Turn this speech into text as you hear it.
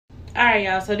Alright,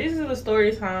 y'all, so this is a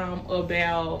story time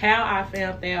about how I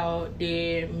found out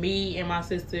that me and my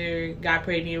sister got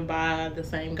pregnant by the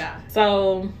same guy.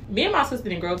 So me and my sister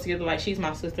didn't grow up together. Like, she's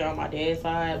my sister on my dad's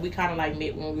side. We kind of like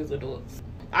met when we was adults.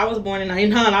 I was born in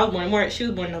 99. I was born in March. She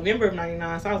was born in November of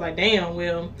 99. So I was like, damn,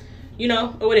 well, you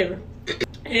know, or whatever.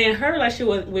 And her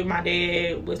relationship with my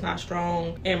dad was not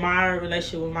strong, and my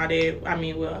relationship with my dad,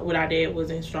 with our dad,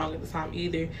 wasn't strong at the time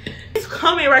either. It's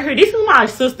coming right here. This is my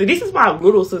sister. This is my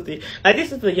little sister. Like,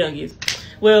 this is the youngest.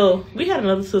 Well, we had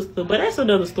another sister, but that's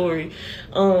another story.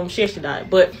 She actually died.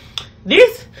 But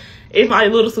this is my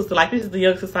little sister. Like, this is the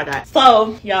youngest sister I got.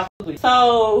 So, y'all.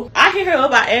 So, I hit her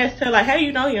up. I asked her, like, how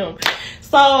you know him?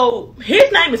 So,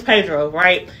 his name is Pedro,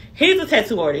 right? He's a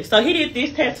tattoo artist. So he did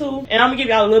this tattoo, and I'm gonna give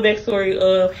y'all a little backstory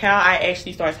of how I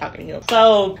actually started talking to him.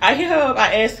 So I hit her up,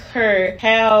 I asked her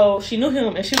how she knew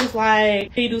him, and she was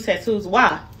like, he do tattoos,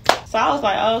 why? So I was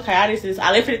like, oh, okay, I left it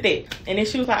at that. And then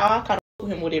she was like, oh, I kind of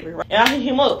him, whatever, right? And I hit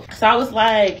him up. So I was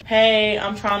like, hey,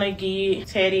 I'm trying to get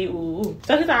tatted. Ooh.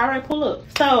 So he's like, all right, pull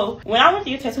up. So when I went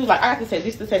to get tattoos, like, I got this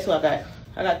is the tattoo I got.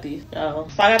 I got these, y'all.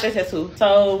 So I got that tattoo.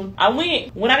 So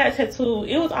when I got a tattoo,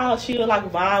 it was all chill, like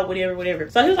vibe, whatever.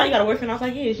 So he was like, you got a boyfriend? I was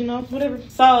like, yes, you know, whatever.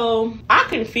 So I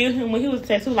couldn't feel him when he was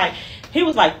tattooed. Like, he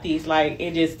was like this, like,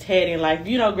 and just tatting, like,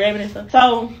 you know, grabbing and stuff.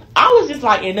 So I was just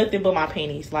like in nothing but my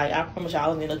panties. Like, I promise y'all, I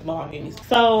was in nothing but my panties.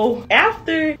 So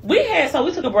after we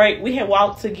took a break. We had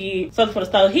walked to get something for the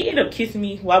stove. He ended up kissing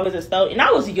me while I was at the stove. And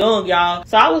I was young, y'all.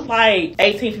 So I was like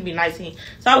 18 to be 19.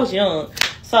 So I was young.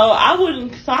 So I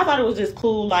thought it was just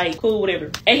cool, like, cool,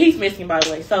 whatever. And he's Mexican, by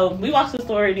the way. So we walked to the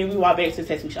store, and then we walked back to the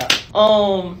tattoo shop.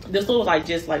 The store was like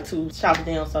just like 2 shops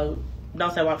down, so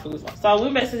don't say why food was long. So we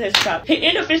went back to the tattoo shop. He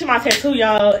ended up finishing my tattoo,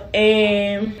 y'all.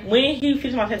 And when he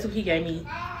finished my tattoo, he gave me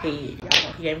head. Y'all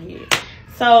know, he gave me head.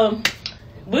 So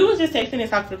we was just texting and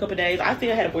talking for a couple of days. I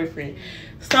still had a boyfriend.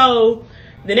 So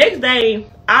the next day,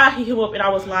 I hit him up and I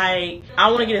was like, I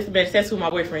want to get a tattoo with my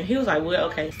boyfriend. He was like, well,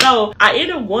 okay. So I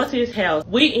ended up going to his house.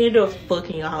 We ended up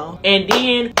fucking, y'all. And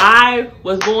then I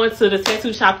was going to the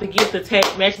tattoo shop to get the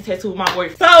matching tattoo with my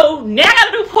boyfriend. So now I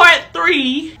gotta do part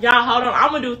 3. Y'all, hold on.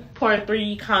 I'm gonna do part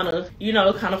 3 kind of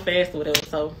fast or whatever.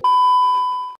 So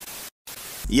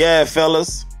yeah,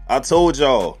 fellas, I told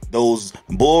y'all, those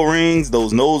bull rings,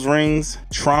 those nose rings,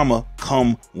 trauma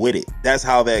come with it. That's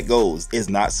how that goes. It's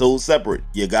not so separate.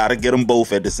 You gotta get them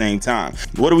both at the same time.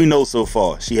 What do we know so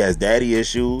far? She has daddy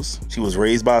issues. She was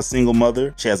raised by a single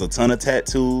mother. She has a ton of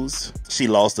tattoos. She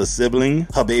lost a sibling.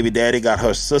 Her baby daddy got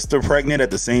her sister pregnant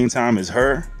at the same time as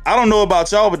her. I don't know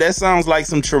about y'all, but that sounds like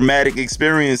some traumatic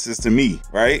experiences to me,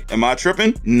 right? Am I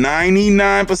tripping?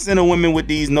 99% of women with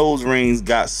these nose rings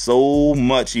got so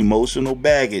much emotional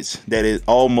baggage that it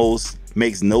almost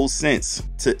makes no sense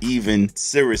to even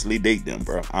seriously date them,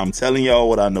 bro. I'm telling y'all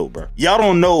what I know, bro. Y'all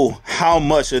don't know how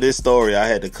much of this story I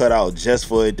had to cut out just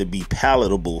for it to be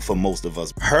palatable for most of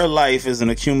us. Her life is an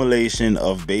accumulation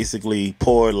of basically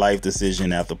poor life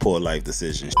decision after poor life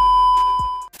decision.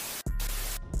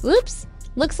 Whoops.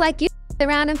 Looks like you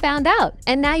around and found out,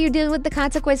 and now you're dealing with the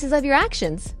consequences of your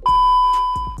actions.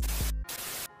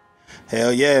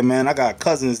 Hell yeah, man. I got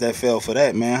cousins that fell for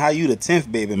that, man. How you the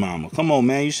 10th baby mama? Come on,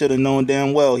 man. You should have known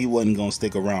damn well he wasn't going to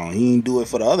stick around. He didn't do it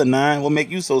for the other 9. What make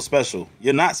you so special?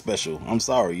 You're not special. I'm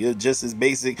sorry. You're just as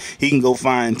basic. He can go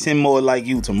find 10 more like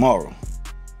you tomorrow.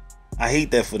 I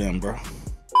hate that for them, bro.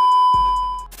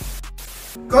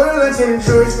 Go to the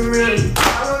church community.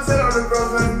 I don't tell all the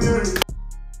girls in the community.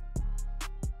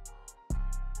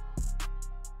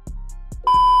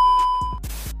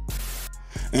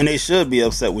 And they should be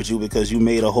upset with you because you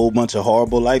made a whole bunch of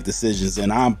horrible life decisions.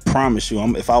 And I promise you,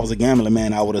 if I was a gambling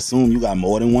man, I would assume you got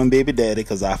more than one baby daddy,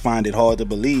 because I find it hard to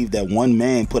believe that one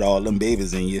man put all them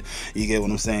babies in you. You get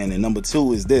what I'm saying? And number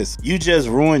 2 is this. You just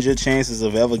ruined your chances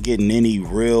of ever getting any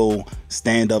real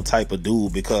stand-up type of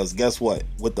dude, because guess what?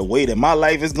 With the way that my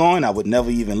life is going, I would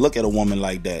never even look at a woman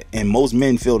like that. And most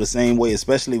men feel the same way,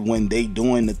 especially when they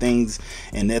doing the things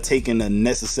and they're taking the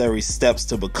necessary steps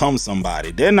to become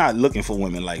somebody. They're not looking for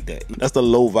women like that. That's the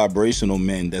low vibrational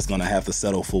men that's gonna have to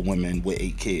settle for women with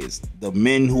 8 kids. The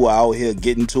men who are out here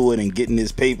getting to it and getting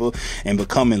this paper and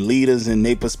becoming leaders in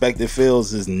their prospective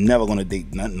fields is never gonna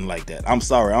date nothing like that. I'm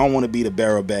sorry, I don't want to be the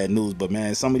bearer of bad news, but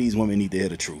man, some of these women need to hear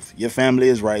the truth. Your family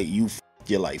is right. You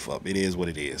your life up. It is what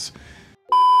it is.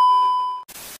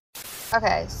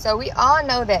 Okay, so we all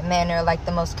know that men are like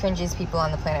the most cringiest people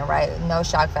on the planet, right? No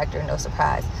shock factor, no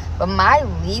surprise. But my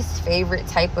least favorite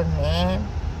type of man,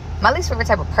 my least favorite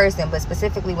type of person, but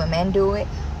specifically when men do it,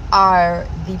 are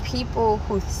the people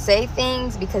who say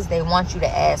things because they want you to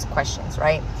ask questions,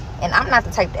 right? And I'm not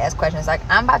the type to ask questions. Like,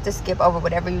 I'm about to skip over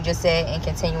whatever you just said and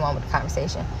continue on with the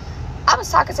conversation. I was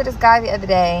talking to this guy the other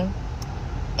day,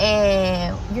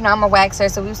 and you know, I'm a waxer,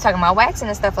 so we was talking about waxing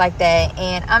and stuff like that,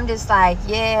 and I'm just like,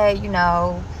 yeah, you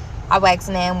know, I wax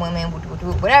men, women,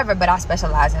 whatever, but I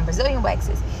specialize in Brazilian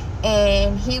waxes.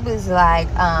 And he was like,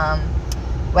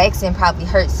 waxing probably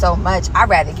hurts so much, I'd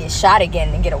rather get shot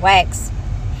again than get a wax.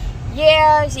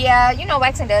 Yeah, you know,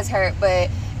 waxing does hurt, but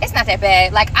it's not that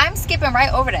bad. Like, I'm skipping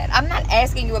right over that. I'm not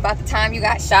asking you about the time you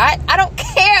got shot. I don't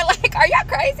care. Like, are y'all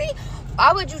crazy?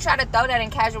 Why would you try to throw that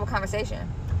in casual conversation?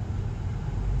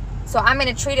 So I'm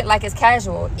going to treat it like it's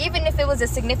casual. Even if it was a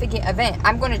significant event,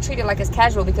 I'm going to treat it like it's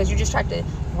casual because you just tried to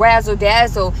razzle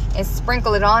dazzle and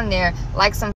sprinkle it on there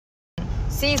like some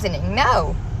seasoning.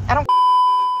 No, I don't.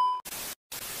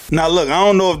 Now, look, I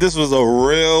don't know if this was a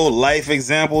real life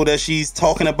example that she's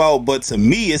talking about, but to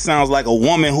me, it sounds like a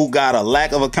woman who got a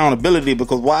lack of accountability,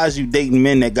 because why is you dating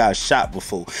men that got shot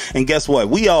before? And guess what?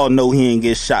 We all know he ain't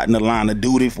get shot in the line of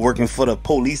duty for working for the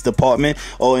police department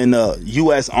or in the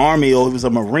U.S. Army, or he was a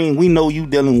Marine. We know you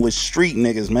dealing with street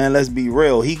niggas, man. Let's be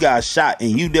real. He got shot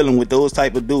and you dealing with those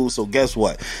type of dudes. So guess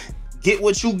what? Get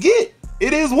what you get.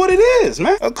 It is what it is,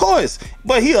 man. Of course.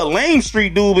 But he a lame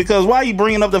street dude, because why you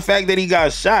bringing up the fact that he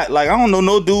got shot? Like, I don't know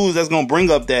no dudes that's gonna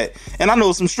bring up that. And I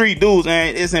know some street dudes,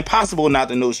 and it's impossible not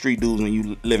to know street dudes when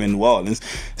you live in New Orleans.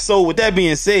 So with that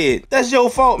being said, that's your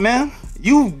fault, man.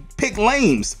 You pick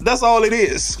lames. That's all it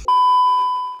is.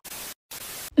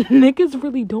 Niggas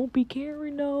really don't be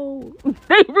caring, though.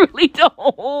 They really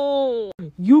don't.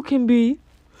 You can be.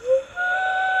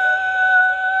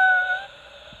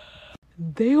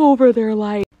 They over there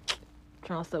like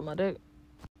trying to suck my dick.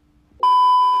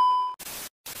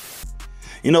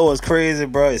 You know what's crazy,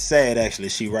 bro? It's sad, actually.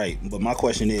 She right. But my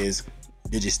question is,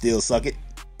 did you still suck it?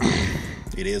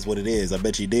 It is what it is. I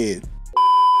bet you did.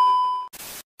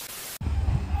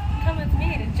 Come with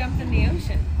me to jump in the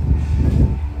ocean.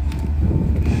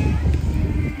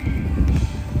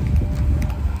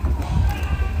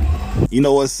 You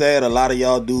know what's sad? A lot of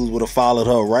y'all dudes would have followed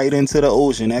her right into the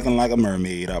ocean acting like a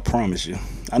mermaid. I promise you.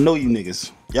 I know you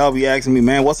niggas. Y'all be asking me,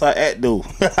 man, what's her at do?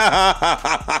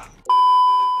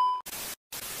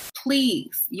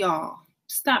 Please, y'all,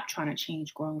 stop trying to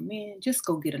change grown men. Just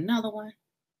go get another one.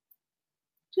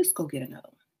 Just go get another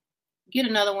one. Get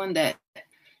another one that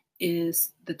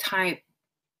is the type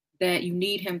that you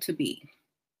need him to be.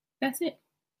 That's it.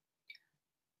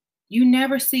 You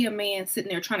never see a man sitting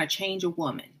there trying to change a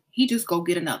woman. He just go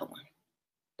get another one.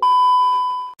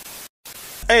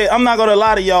 Hey, I'm not gonna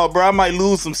lie to y'all, bro. I might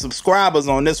lose some subscribers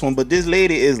on this one, but this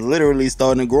lady is literally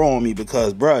starting to grow on me,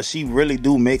 because, bro, she really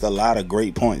do make a lot of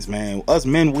great points, man. Us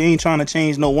men, we ain't trying to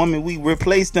change no woman. We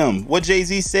replace them. What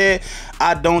Jay-Z said,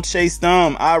 I don't chase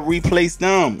them, I replace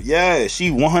them. Yeah, she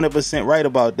 100% right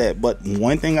about that. But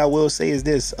one thing I will say is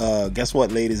this. Guess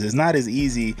what, ladies? It's not as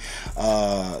easy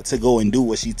to go and do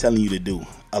what she's telling you to do.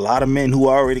 A lot of men who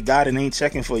already got it ain't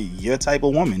checking for your type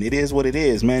of woman. It is what it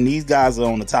is, man. These guys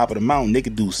are on the top of the mountain. They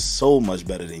could do so much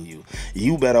better than you.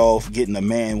 You better off getting a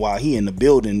man while he in the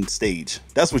building stage.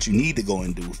 That's what you need to go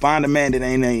and do. Find a man that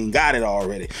ain't got it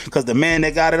already. Because the man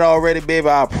that got it already, baby,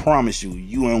 I promise you,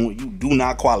 you do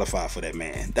not qualify for that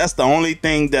man. That's the only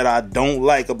thing that I don't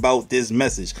like about this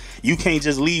message. You can't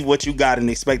just leave what you got and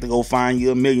expect to go find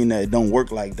you a millionaire. It don't work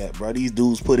like that, bro. These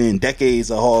dudes put in decades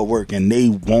of hard work, and they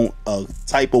want a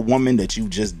type of woman that you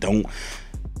just don't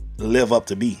live up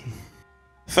to be.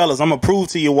 Fellas, I'm gonna prove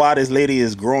to you why this lady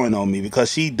is growing on me,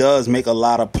 because she does make a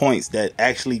lot of points that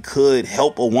actually could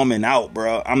help a woman out,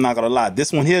 bro. I'm not gonna lie.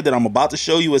 This one here that I'm about to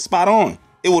show you is spot on.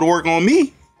 It would work on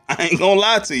me. I ain't gonna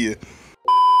lie to you.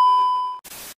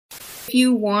 If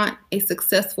you want a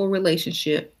successful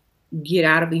relationship, get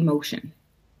out of emotion.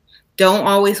 Don't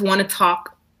always want to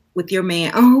talk with your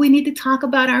man. Oh, we need to talk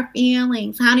about our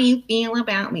feelings. How do you feel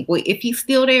about me? Well, if he's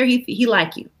still there, he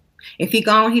like you. If he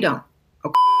gone, he don't.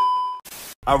 Okay.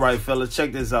 All right, fellas,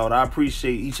 check this out. I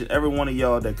appreciate each and every one of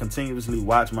y'all that continuously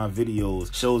watch my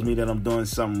videos. Shows me that I'm doing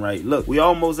something right. Look, we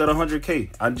almost at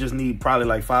 100K. I just need probably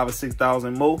like 5,000 or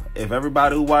 6,000 more. If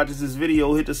everybody who watches this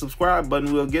video hit the subscribe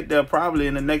button, we'll get there probably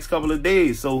in the next couple of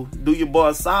days. So do your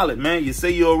boy solid, man. You say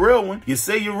you're a real one. You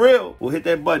say you're real. Well, hit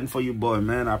that button for your boy,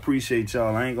 man. I appreciate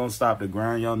y'all. I ain't gonna stop the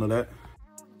grind. Y'all know that.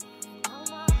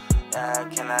 I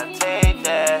cannot take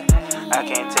that. I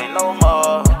can't take no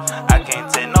more. I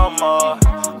can't take no more.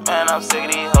 Man, I'm sick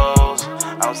of these hoes.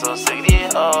 I'm so sick of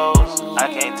these hoes. I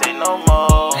can't take no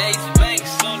more.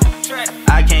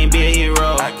 I can't be a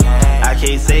hero. I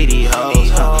can't say these hoes.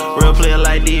 Real player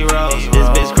like D-Rose. This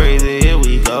bitch crazy, here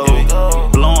we go.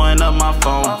 Blowing up my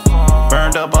phone.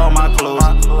 Burned up all my clothes.